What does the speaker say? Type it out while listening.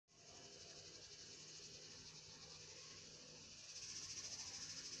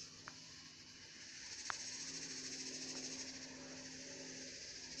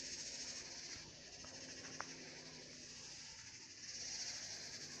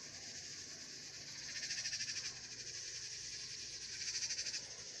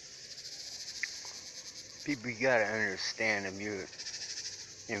People, you gotta understand, if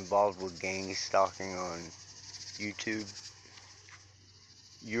you're involved with gang stalking on YouTube,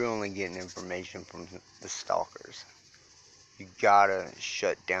 you're only getting information from the stalkers. You gotta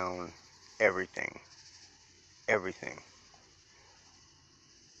shut down everything. Everything.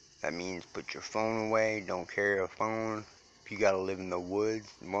 That means put your phone away, don't carry a phone. If you gotta live in the woods,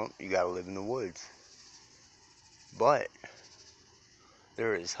 well, you gotta live in the woods. But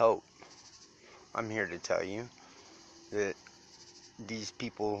there is hope. I'm here to tell you that these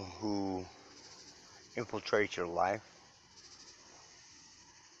people who infiltrate your life,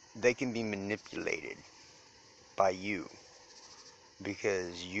 they can be manipulated by you,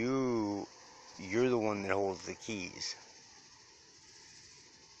 because you're the one that holds the keys.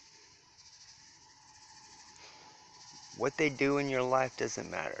 What they do in your life doesn't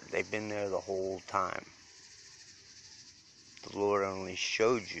matter. They've been there the whole time. The Lord only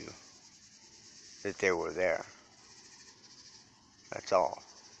showed you that they were there. That's all.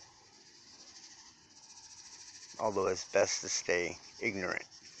 Although it's best to stay ignorant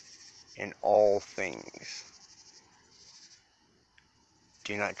in all things.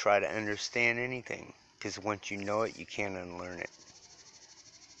 Do not try to understand anything, because once you know it, you can't unlearn it.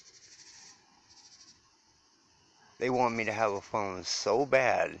 They want me to have a phone so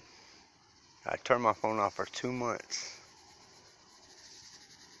bad. I turned my phone off for 2 months.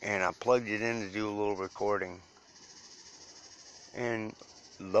 And I plugged it in to do a little recording. And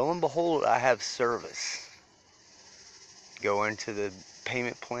lo and behold, I have service. Go into the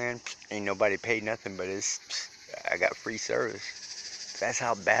payment plan, ain't nobody paid nothing, but I got free service. That's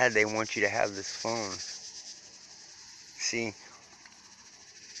how bad they want you to have this phone. See,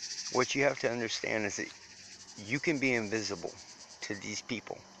 what you have to understand is that you can be invisible to these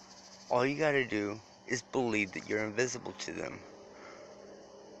people. All you got to do is believe that you're invisible to them.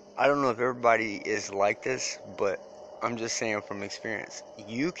 I don't know if everybody is like this, but I'm just saying from experience.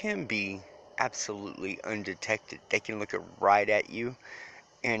 You can be absolutely undetected. They can look right at you,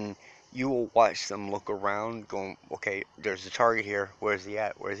 and you will watch them look around going, okay, there's a target here. Where's he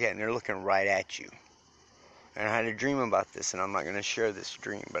at? Where's he at? And they're looking right at you. And I had a dream about this, and I'm not going to share this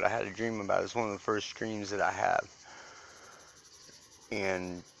dream, but I had a dream about it. It's one of the first dreams that I have.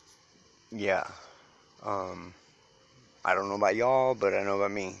 And yeah, I don't know about y'all, but I know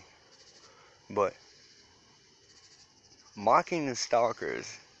about me. But Mocking the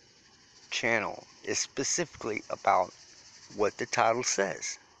Stalkers channel is specifically about what the title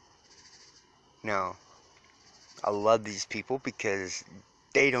says. Now, I love these people because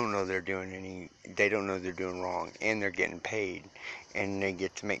they don't know they're doing wrong, and they're getting paid, and they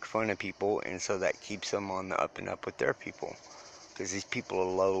get to make fun of people, and so that keeps them on the up and up with their people, because these people are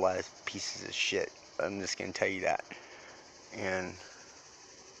low-life pieces of shit. I'm just gonna tell you that. And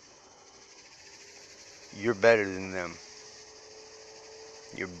you're better than them.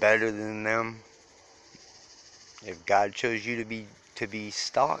 You're better than them. If God chose you to be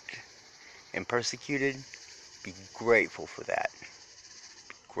stalked and persecuted, be grateful for that.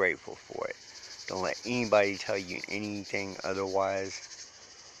 Be grateful for it. Don't let anybody tell you anything otherwise.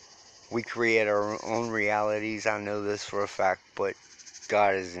 We create our own realities. I know this for a fact, but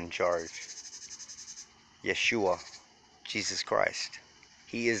God is in charge. Yeshua, Jesus Christ.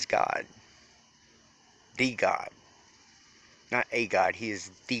 He is God. The God. Not a God. He is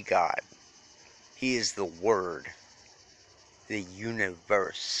the God. He is the Word. The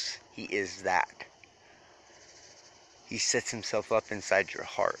universe. He is that. He sets himself up inside your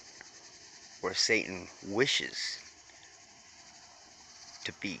heart, where Satan wishes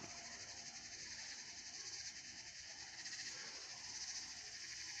to be.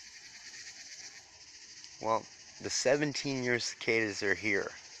 Well, the 17-year cicadas are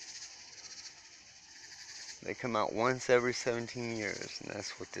here. They come out once every 17 years, and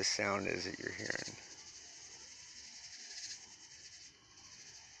that's what this sound is that you're hearing.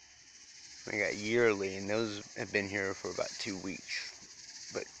 We got yearly, and those have been here for about 2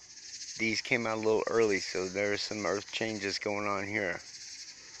 weeks. But these came out a little early, so there's some earth changes going on here.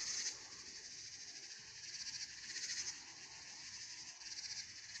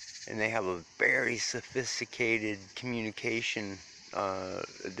 And they have a very sophisticated communication.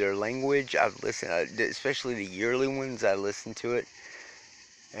 Their language, I've listened, especially the yearly ones, I listen to it.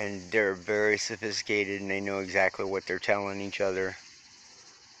 And they're very sophisticated, and they know exactly what they're telling each other.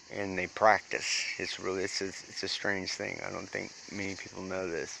 And they practice. It's a strange thing. I don't think many people know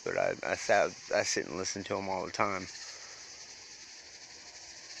this, but I sit and listen to them all the time.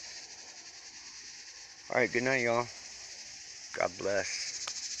 Alright, good night, y'all. God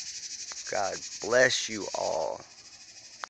bless. God bless you all.